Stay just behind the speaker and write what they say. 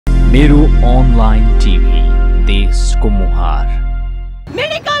मेरो online TV देशको मुहार।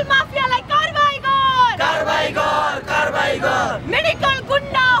 मेडिकल माफियालाई कारबाही गर, कारबाही गर, कारबाही गर। मेडिकल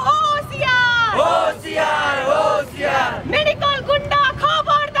गुण्डा होशियार, होशियार, होशियार। मेडिकल गुण्डा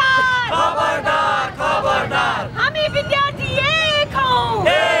खबरदार, खबरदार, खबरदार। हामी विद्यार्थी एक हौं,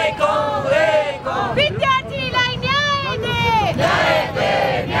 एक हौं, एक हौं। विद्यार्थीलाई न्याय दे, न्याय दे,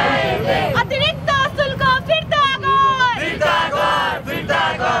 न्याय दे। अतिरिक्त शुल्क फिर्ता गर, फिर्ता गर, फिर्ता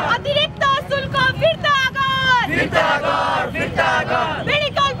गर। अतिरिक्त शुल्क फिर्ता गर, फिर्ता गर, फिर्ता गर।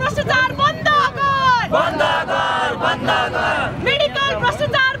 मेडिकल भ्रष्टाचार बन्द गर, बन्द गर, बन्द गर। मेडिकल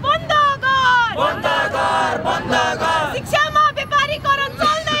भ्रष्टाचार बन्द गर, बन्द गर, बन्द गर। शिक्षामा व्यापारीकरण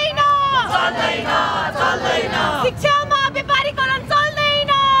चल्दैन, चल्दैन, चल्दैन। शिक्षामा व्यापारीकरण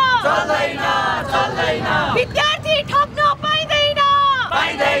चल्दैन, चल्दैन, चल्दैन। विद्यार्थी ठग्न पाइँदैन,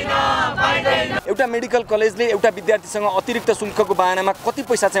 पाइँदैन, पाइँदैन। एउटा मेडिकल कलेजले एउटा विद्यार्थीसँग अतिरिक्त शुल्कको बहानामा कति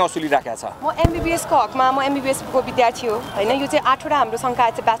पैसा चाहिँ असुली राखेको छ? म MBBS को हकमा म MBBS को विद्यार्थी हो हैन। यो चाहिँ 8 वटा हाम्रो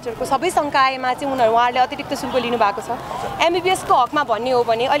संकाय चाहिँ ब्याचलरको सबै संकायमा चाहिँ उहाँहरूले अतिरिक्त शुल्क लिनु भएको छ। MBBS को हकमा भन्ने हो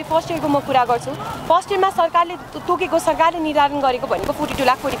भने अहिले फर्स्ट इयरको म कुरा गर्छु। फर्स्ट इयरमा सरकारले तोकेको सरकारले निर्धारण गरेको भनेको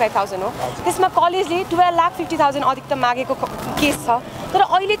 42,45,000 हो। त्यसमा कलेजले 12,50,000 अधिकतम मागेको केस छ। तर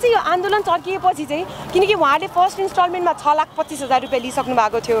अहिले चाहिँ यो आन्दोलन चर्किएपछि चाहिँ किनकि उहाँले फर्स्ट इन्स्टलमेन्टमा 6,25,000 रुपैयाँ लिइसक्नु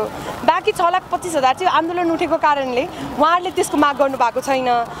भएको थियो, बाँकी 6,25,000 चाहिँ आन्दोलन उठेको कारणले उहाँहरूले त्यसको माग गर्नु भएको छैन।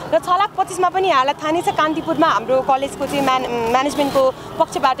 र 6,25,000 मा पनि यहाँलाई थाहा नै छ कान्तिपुरमा हाम्रो कलेजको चाहिँ म्यानेजमेन्टको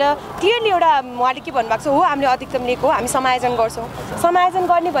पक्षबाट क्लियरली एउटा उहाँले के भन्नुभएको छ, हो हामीले अधिकतम लिएको हामी समायोजन गर्छौँ, समायोजन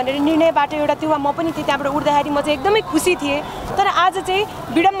गर्ने भनेर निर्णयबाट एउटा त्यो म पनि त्यहाँबाट उठ्दाखेरि म चाहिँ एकदमै खुसी थिएँ। तर आज चाहिँ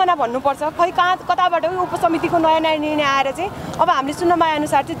विडम्बना भन्नुपर्छ, खै कताबाट उपसमितिको नयाँ नयाँ निर्णय आएर चाहिँ अब हामीले सुन्न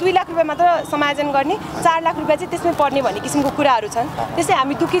अनुसार चाहिँ 2 लाख रुपैयाँ मात्र समायोजन गर्ने, 4 लाख रुपैयाँ चाहिँ त्यसमै पर्ने भन्ने किसिमको कुराहरू छन्। त्यसै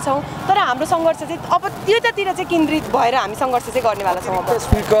हामी दुःखी छौँ। तर हाम्रो सङ्घर्ष चाहिँ अब त्यतातिर चाहिँ केन्द्रित भएर हामी सङ्घर्ष चाहिँ गर्नेवाला छौँ।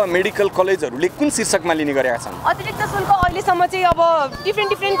 शुल्क मेडिकल कलेजहरूले कुन शीर्षकमा लिने गरेका छन्? अतिरिक्त शुल्क अहिलेसम्म चाहिँ अब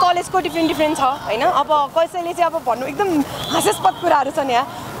डिफ्रेन्ट कलेजको डिफ्रेन्ट छ हैन। अब कसैले चाहिँ अब भन्नु एकदम हास्यास्पद कुराहरू छन्।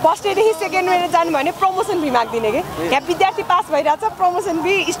 यहाँ फर्स्ट इयरदेखि सेकेन्ड इयर जानु भने प्रमोसन फी माग्दिने कि यहाँ विद्यार्थी पास भइरहेछ प्रमोसन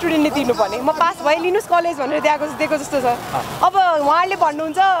फी स्टुडेन्टले तिर्नुपर्ने। म पास भए लिनुहोस् कलेज भनेर दिएको जस्तो छ। अब उहाँहरूले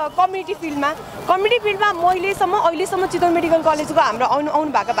भन्नुहुन्छ कम्युनिटी फिल्डमा अहिलेसम्म चितवन मेडिकल कलेजको हाम्रो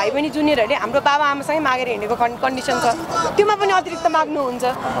आउनु भएको भाइ बहिनी जुनियरहरूले हाम्रो बाबा आमासँगै मागेर हिँडेको कन्डिसन छ। त्योमा पनि अतिरिक्त माग्नुहुन्छ।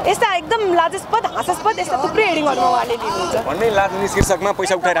 यस्ता एकदम लाजस्पद हास्यास्पद यस्ता थुप्रै हेडिङहरूमा उहाँले लिनुहुन्छ। भन्ने लाजनी शीर्षकमा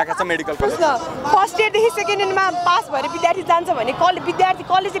पैसा उठाइरहेका छ मेडिकल कलेज। फर्स्ट इयरदेखि सेकेन्ड इयरमा पास भएर विद्यार्थी जान्छ भने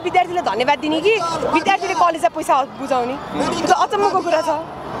कलेजले विद्यार्थीलाई धन्यवाद दिने कि विद्यार्थीले कलेजलाई पैसा बुझाउने? त्यो अचम्मको कुरा छ।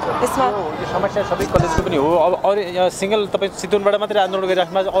 यसमा यो समस्या सबै कलेजको पनि हो। अब अरू यहाँ सिंगल तपाईँ चितवनबाट मात्रै आन्दोलन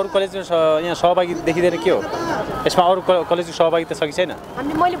गरिराख्नु भएको छ, अरू कलेज यहाँ सहभागी देखिँदैन के हो? यसमा अरू कलेजको सहभागिता छ कि छैन?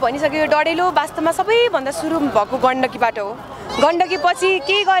 मैले भनिसकेँ, डडेलो वास्तवमा सबैभन्दा सुरु भएको गण्डकीबाट हो। गण्डकी पछि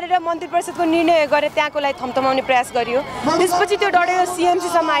केही गरेर मन्त्री परिषदको निर्णय गरेर त्यहाँको लागि थम्थमाउने प्रयास गरियो। त्यसपछि त्यो डडेलो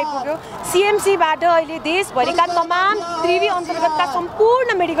CMCसम्म आइपुग्यो। CMCबाट अहिले देशभरिका तमाम त्रिवी अन्तर्गतका सम्पूर्ण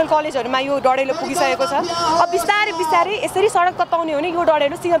मेडिकल कलेजहरूमा यो डडेलो पुगिसकेको छ। अब बिस्तारै बिस्तारै यसरी सडक तताउने हो भने यो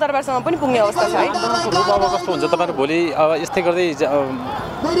डडेलो सिंहदरबारसम्म पनि पुग्ने अवस्था छ है। अब कस्तो हुन्छ तपाईँहरू भोलि अब यस्तै गर्दै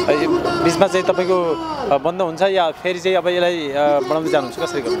बिचमा चाहिँ तपाईँको बन्द हुन्छ या फेरि चाहिँ अब यसलाई बढाउँदै जानुहुन्छ?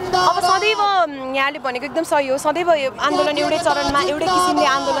 कसरी गर्नुहुन्छ? अब सदैव यहाँले भनेको एकदम सही हो। सदैव आन्दोलन एउटै चरणमा एउटै किसिमले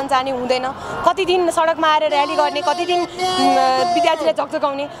आन्दोलन जाने हुँदैन। कति दिन सडकमा आएर र्याली गर्ने, कति दिन विद्यार्थीलाई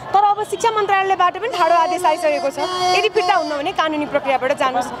झकझकाउने। तर अब शिक्षा मन्त्रालयबाट पनि ठाडो आदेश आइसकेको छ, यदि फिर्ता हुन्न भने कानुनी प्रक्रियाबाट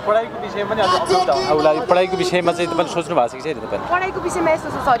जानुहोस्। पढाइको विषयमा पनि पढाइको विषयमा चाहिँ तपाईँले सोच्नु भएको छ कि छैन? तपाईँ पढाइको विषयमा यस्तो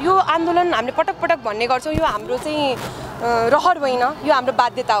छ सर, यो आन्दोलन हामीले पटक पटक भन्ने गर्छौँ, यो हाम्रो चाहिँ रहर होइन, यो हाम्रो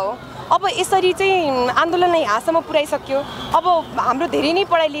बाध्यता हो। अब यसरी चाहिँ आन्दोलन यहाँसम्म पुर्याइसक्यो। अब हाम्रो धेरै नै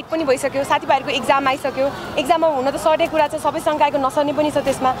पढाइ लेट पनि भइसक्यो, साथीभाइहरूको एक्जाम आइसक्यो। एक्जाममा हुन त सर्ने कुरा छ, सबै संकायको नसर्ने पनि छ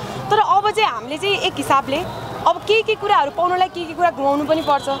त्यसमा। तर अब चाहिँ हामीले चाहिँ एक हिसाबले अब के कुराहरू पाउनलाई के कुरा गुमाउनु पनि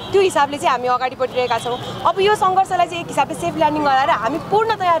पर्छ, त्यो हिसाबले चाहिँ हामी अगाडि बढिरहेका छौँ। अब यो सङ्घर्षलाई चाहिँ एक हिसाबले सेफ ल्यान्डिङ गराएर हामी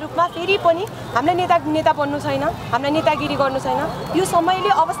पूर्णतया रूपमा फेरि पनि हामीलाई नेता बन्नु छैन, हामीलाई नेतागिरी गर्नु छैन। यो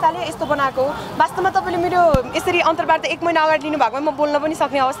समयले अवस्थाले यस्तो बनाएको हो। वास्तवमा तपाईँले मेरो यसरी अन्तर्वार्ता 1 महिना अगाडि लिनुभएकोमा म बोल्न पनि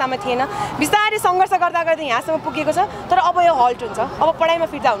सक्ने अवस्थामा थिएन। बिस्तारै सङ्घर्ष गर्दा गर्दै यहाँसम्म पुगेको छ। तर अब यो हल्ट हुन्छ, अब पढाइमा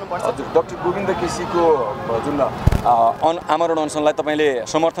फिर्ता हुनुपर्छ। डाक्टर गोविन्द केसीको जुन आमरण अनसनलाई तपाईँले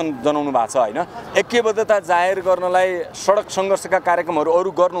समर्थन जनाउनु भएको छ होइन, ऐक्यबद्धता जाहेर गर्नलाई सडक सङ्घर्षका कार्यक्रमहरू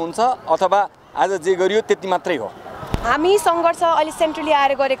अरू गर्नुहुन्छ अथवा आज जे गरियो त्यति मात्रै हो? हामी सङ्घर्ष अहिले सेन्ट्रली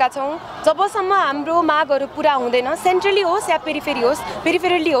आएर गरेका छौँ। जबसम्म हाम्रो मागहरू पुरा हुँदैन, सेन्ट्रली होस् या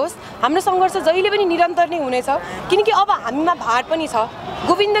पेरिफेरली होस्, हाम्रो सङ्घर्ष जहिले पनि निरन्तर नै हुनेछ। किनकि अब हामीमा भार पनि छ।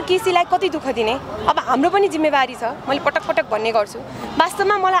 गोविन्द केसीलाई कति दुःख दिने, अब हाम्रो पनि जिम्मेवारी छ। मैले पटक पटक भन्ने गर्छु।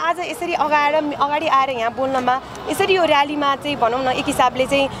 वास्तवमा मलाई आज यसरी अगाडि आएर यहाँ बोल्नमा, यसरी यो र्यालीमा चाहिँ भनौँ न एक हिसाबले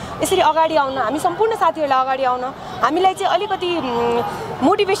चाहिँ यसरी अगाडि आउन, हामी सम्पूर्ण साथीहरूलाई अगाडि आउन हामीलाई चाहिँ अलिकति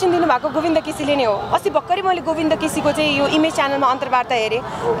मोटिभेसन दिनुभएको गोविन्द केसीले नै हो। अस्ति भर्खरै मैले गोविन्द केसीको चाहिँ यो इमेज च्यानलमा अन्तर्वार्ता हेरेँ।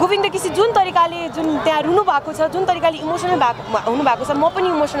 गोविन्द केसी जुन तरिकाले त्यहाँ रुनु भएको छ, जुन तरिकाले इमोसनल हुनुभएको छ, म पनि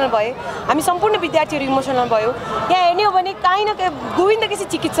इमोसनल भएँ, हामी सम्पूर्ण विद्यार्थीहरू इमोसनल भयो। यहाँ हेर्ने हो भने काहीँ न काहीँ गोविन्द केसी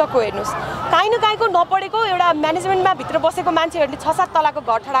चिकित्सक हो। हेर्नुहोस्, काहीँ न काहीँको नपढेको एउटा म्यानेजमेन्टमा भित्र बसेको मान्छेहरूले 6-7 तलाको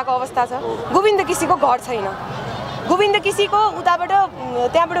घर ठडाको अवस्था छ। गोविन्द केसीको घर छैन। गोविन्द केसीको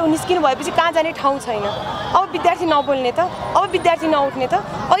त्यहाँबाट निस्किनु भएपछि कहाँ जाने ठाउँ छैन। अब विद्यार्थी नबोल्ने त, अब विद्यार्थी नउठ्ने त,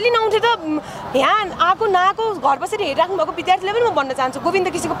 अहिले नउठे त यहाँ आएको नआएको घर बसेर हेरिराख्नु भएको विद्यार्थीलाई पनि म भन्न चाहन्छु, गोविन्द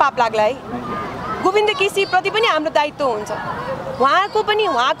केसीको पाप लाग्ला है। गोविन्द केसीप्रति पनि हाम्रो दायित्व हुन्छ।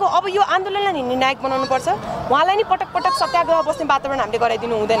 उहाँको अब यो आन्दोलनलाई निर्णायक बनाउनुपर्छ। उहाँलाई नि पटक पटक सत्याग्रह बस्ने वातावरण हामीले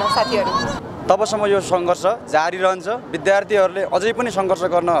गराइदिनु हुँदैन साथीहरू। तबसम्म यो सङ्घर्ष जारी रहन्छ। विद्यार्थीहरूले अझै पनि सङ्घर्ष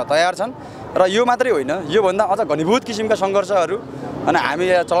गर्न तयार छन् र यो मात्रै होइन, योभन्दा अझ घनीभूत किसिमका सङ्घर्षहरू अनि हामी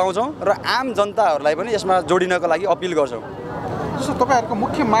चलाउँछौँ र आम जनताहरूलाई पनि यसमा जोडिनको लागि अपिल गर्छौँ। जस्तो तपाईँहरूको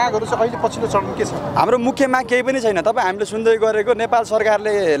मुख्य मागहरू चाहिँ अहिले पछिल्लो चरण के छ? हाम्रो मुख्य माग केही पनि छैन। तपाईँ हामीले सुन्दै गरेको नेपाल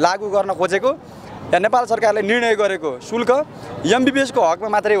सरकारले लागू गर्न खोजेको या नेपाल सरकारले निर्णय गरेको शुल्क MBBS को हकमा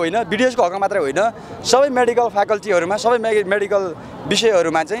मात्रै होइन, BDS को हकमा मात्रै होइन, सबै मेडिकल फ्याकल्टीहरूमा, सबै मेडिकल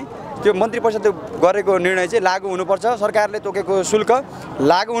विषयहरूमा चाहिँ त्यो मन्त्री परिषदले गरेको निर्णय चाहिँ लागू हुनुपर्छ। सरकारले तोकेको शुल्क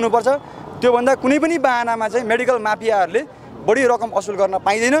लागू हुनुपर्छ। त्योभन्दा कुनै पनि बाहनामा चाहिँ मेडिकल माफियाहरूले बढी रकम असुल गर्न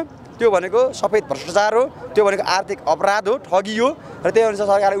पाइँदैन। त्यो भनेको सफेद भ्रष्टाचार हो, त्यो भनेको आर्थिक अपराध हो, ठगी हो र त्यही अनुसार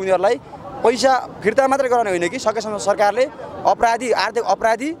सरकारले उनीहरूलाई पैसा फिर्ता मात्रै गराउने होइन कि सकेसम्म सरकारले आर्थिक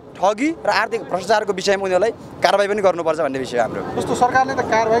अपराधी, ठगी र आर्थिक भ्रष्टाचारको विषयमा उनीहरूलाई कारबाही पनि गर्नुपर्छ भन्ने विषय हाम्रो। जस्तो सरकारले त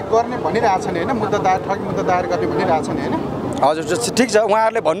कारबाही गर्ने भनिरहेछ नि होइन, ठगी मुद्दा दायर गर्ने भनिरहेछ नि होइन। हजुर ठिक छ,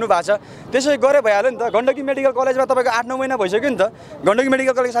 उहाँहरूले भन्नुभएको छ, त्यसै गरे भइहाल्यो नि त। गण्डकी मेडिकल कलेजमा तपाईँको 8-9 महिना भइसक्यो नि त। गण्डकी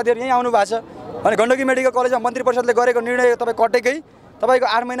मेडिकल कलेज साथीहरू यहीँ आउनु भएको छ। अनि गण्डकी मेडिकल कलेजमा मन्त्री परिषदले गरेको निर्णय तपाईँ कटेकै तपाईँको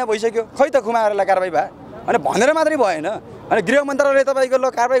 8 महिना भइसक्यो, खै त खुमाहरूलाई कारबाही भयो अनि भनेर मात्रै भएन। अनि गृह मन्त्रालयले तपाईँको ल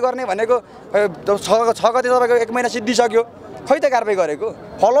कारबाही गर्ने भनेको 6 गते तपाईँको 1 महिना सिद्धिसक्यो, खै त कारबाही गरेको?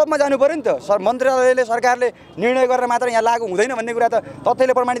 फलोअपमा जानु पऱ्यो नि त। मन्त्रालयले सरकारले निर्णय गरेर मात्र यहाँ लागू हुँदैन भन्ने कुरा त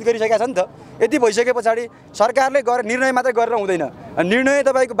तथ्यले प्रमाणित गरिसकेका छ नि त। यति भइसके पछाडि सरकारले निर्णय मात्रै गरेर हुँदैन, निर्णय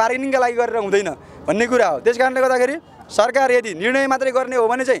तपाईँको बार्गेनिङका लागि गरेर हुँदैन भन्ने कुरा हो। त्यस कारणले गर्दाखेरि सरकार यदि निर्णय मात्रै गर्ने हो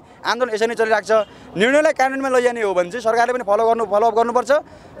भने चाहिँ आन्दोलन यसरी नै चलिरहेको छ। निर्णयलाई कानुनमा लैजाने हो भने चाहिँ सरकारले पनि फलोअप गर्नुपर्छ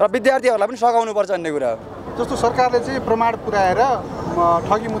र विद्यार्थीहरूलाई पनि सघाउनुपर्छ भन्ने कुरा हो। जस्तो सरकारले चाहिँ प्रमाण पुर्याएर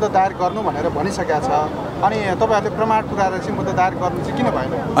ठगी मुद्दा दायर गर्नु भनेर भनिसकेको छ, अनि तपाईँहरूले प्रमाण पुर्याएर चाहिँ मुद्दा दायर गर्नु चाहिँ किन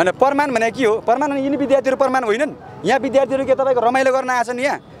भएन? होइन, प्रमाण भने के हो? प्रमाण यिनी विद्यार्थीहरू प्रमाण होइनन्। यहाँ विद्यार्थीहरू के तपाईँको रमाइलो गर्न आएछन्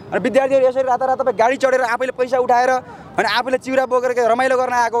यहाँ? अनि विद्यार्थीहरू यसरी रातारात तपाईँ गाडी चढेर आफैले पैसा उठाएर अनि आफैले चिउरा बोकेर रमाइलो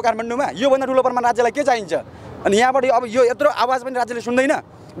गर्न आएको काठमाडौँमा, योभन्दा ठुलो प्रमाण राज्यलाई के चाहिन्छ? अनि यहाँबाट अब यो यत्रो आवाज पनि राज्यले सुन्दैन,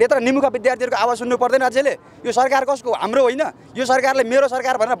 यत्रो निमुखा विद्यार्थीहरूको आवाज सुन्नु पर्दैन राज्यले? यो सरकार कसको? हाम्रो होइन। यो सरकारले मेरो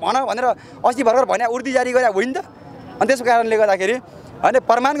सरकार भनेर अस्ति भर्खर भने उर्दी जारी गरे होइन त। अनि त्यसको कारणले गर्दाखेरि होइन,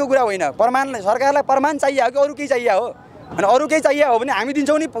 प्रमाणको कुरा होइन, सरकारलाई प्रमाण चाहियो कि अरू केही चाहियो हो? अनि अरू केही चाहियो हो भने हामी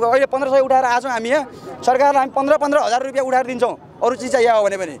दिन्छौँ नि। अहिले 1500 उठाएर आछौँ हामी यहाँ, सरकारलाई हामी 15,000 रुपियाँ उठाएर दिन्छौँ अरू चिज चाहियो हो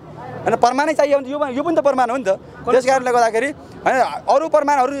भने पनि। अनि प्रमाणै चाहियो भने यो पनि त प्रमाण हो नि त। त्यस कारणले गर्दाखेरि होइन, अरू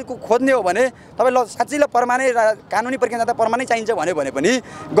प्रमाणहरू खोज्ने हो भने तपाईँ साँच्चै प्रमाणै कानुनी प्रक्रिया प्रमाणै चाहिन्छ भन्यो भने पनि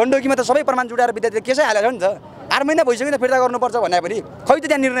गण्डकीमा त सबै प्रमाण जुटाएर विद्यार्थीले केसै हालेको छ नि त। 8 महिना भइसक्यो त फिर्ता गर्नुपर्छ भने पनि खै त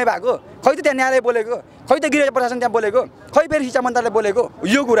त्यहाँ निर्णय भएको, खै त त्यहाँ न्यायालय बोलेको, खै त गृह प्रशासन त्यहाँ बोलेको, खै फेरि शिक्षा मन्त्रालयले बोलेको?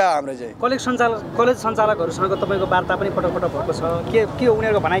 यो कुरा हो हाम्रो चाहिँ। कलेज सञ्चालकहरूसँग तपाईँको वार्ता पनि पटक पटक भएको छ, के हो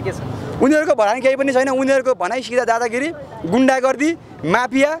उनीहरूको भनाइ के छ? उनीहरूको भनाइ केही पनि छैन। उनीहरूको भनाइ सिधा दादागिरी, गुन्डागर्दी,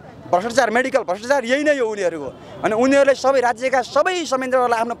 माफिया, भ्रष्टाचार, मेडिकल भ्रष्टाचार, यही नै हो उनीहरूको। अनि उनीहरूले सबै राज्यका सबै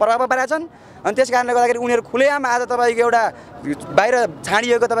संयन्त्रहरूलाई आफ्नो प्रभाव पारेका छन्। अनि त्यस कारणले गर्दाखेरि उनीहरू खुलेआम आज तपाईँको एउटा बाहिर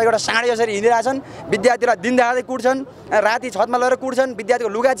छाडिएको तपाईँको एउटा साँडे जसरी हिँडिरहेछन्। विद्यार्थीलाई दिनदहाडै कुट्छन्, राति छतमा लगेर कुट्छन्,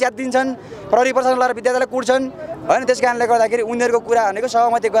 विद्यार्थीको लुगा च्यात दिन्छन्, प्रहरी प्रशासन लगेर विद्यार्थीलाई कुट्छन् होइन। त्यस कारणले गर्दाखेरि उनीहरूको कुरा भनेको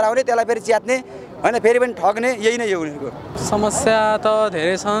सहमति गराउने, त्यसलाई फेरि च्यात्ने होइन, फेरि पनि ठग्ने, यही नै हो उनीहरूको समस्या। त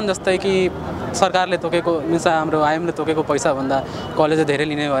धेरै छन्, जस्तै कि सरकारले तोकेको हाम्रो आइएमले तोकेको पैसाभन्दा कलेजले धेरै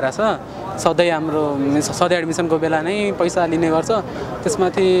लिने गरेछ। सधैँ एडमिसनको बेला नै पैसा लिने गर्छ।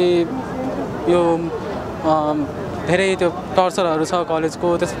 त्यसमाथि यो धेरै त्यो टर्चरहरू छ कलेजको,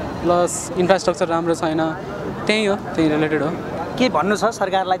 प्लस इन्फ्रास्ट्रक्चर राम्रो छैन। त्यही रिलेटेड हो। के भन्नु छ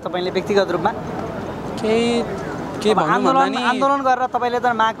सरकारलाई तपाईँले व्यक्तिगत रूपमा? केही के भन्नु भन्दा नि आन्दोलन गरेर तपाईँले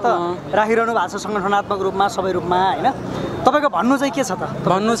त माग त राखिरहनु भएको छ सङ्गठनात्मक रूपमा सबै रूपमा होइन तपाईँको भन्नु चाहिँ के छ त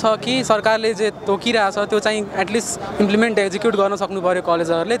भन्नु छ कि सरकारले जे तोकिरहेछ त्यो चाहिँ एटलिस्ट इम्प्लिमेन्ट एक्जिक्युट गर्न सक्नु पऱ्यो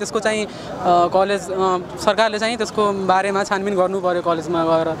कलेजहरूले त्यसको चाहिँ कलेज सरकारले चाहिँ त्यसको बारेमा छानबिन गर्नु पऱ्यो कलेजमा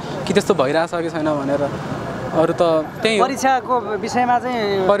गएर कि त्यस्तो भइरहेछ कि छैन भनेर अरू त त्यही हो परीक्षाको विषयमा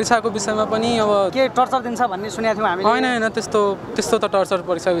चाहिँ परीक्षाको विषयमा पनि अब के टर्चर दिन्छ भन्ने सुनेको थियौँ हामीले होइन त्यस्तो त टर्चर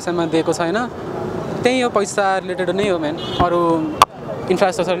परीक्षा विषयमा दिएको छैन त्यही हो पैसा रिलेटेड नै हो मेन अरू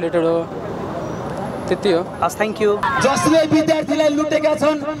इन्फ्रास्ट्रक्चर रिलेटेड हो त्यति हो हस् थ्याङ्क यू जसले विद्यार्थीलाई लुटेका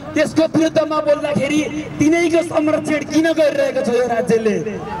छन् त्यसको विरुद्धमा बोल्दाखेरि तिनैको संरक्षण किन गरिरहेको छ यो राज्यले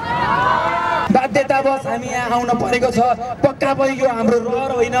बाध्यतावश हामी यहाँ आउन परेको छ पक्का पनि यो हाम्रो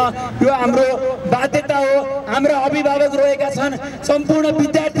रहर होइन यो हाम्रो बाध्यता हो हाम्रो अभिभावक रहेका छन् सम्पूर्ण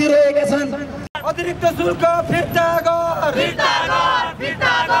विद्यार्थी रहेका छन् अतिरिक्त शुल्क फिर्ता गर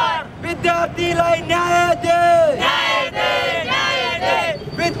विद्यार्थीलाई न्याय दे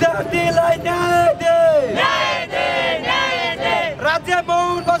विद्यार्थीलाई न्याय दे राज्य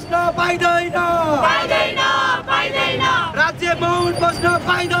मौन बस्न पाइँदैन राज्य मौन बस्न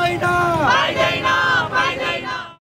पाइँदैन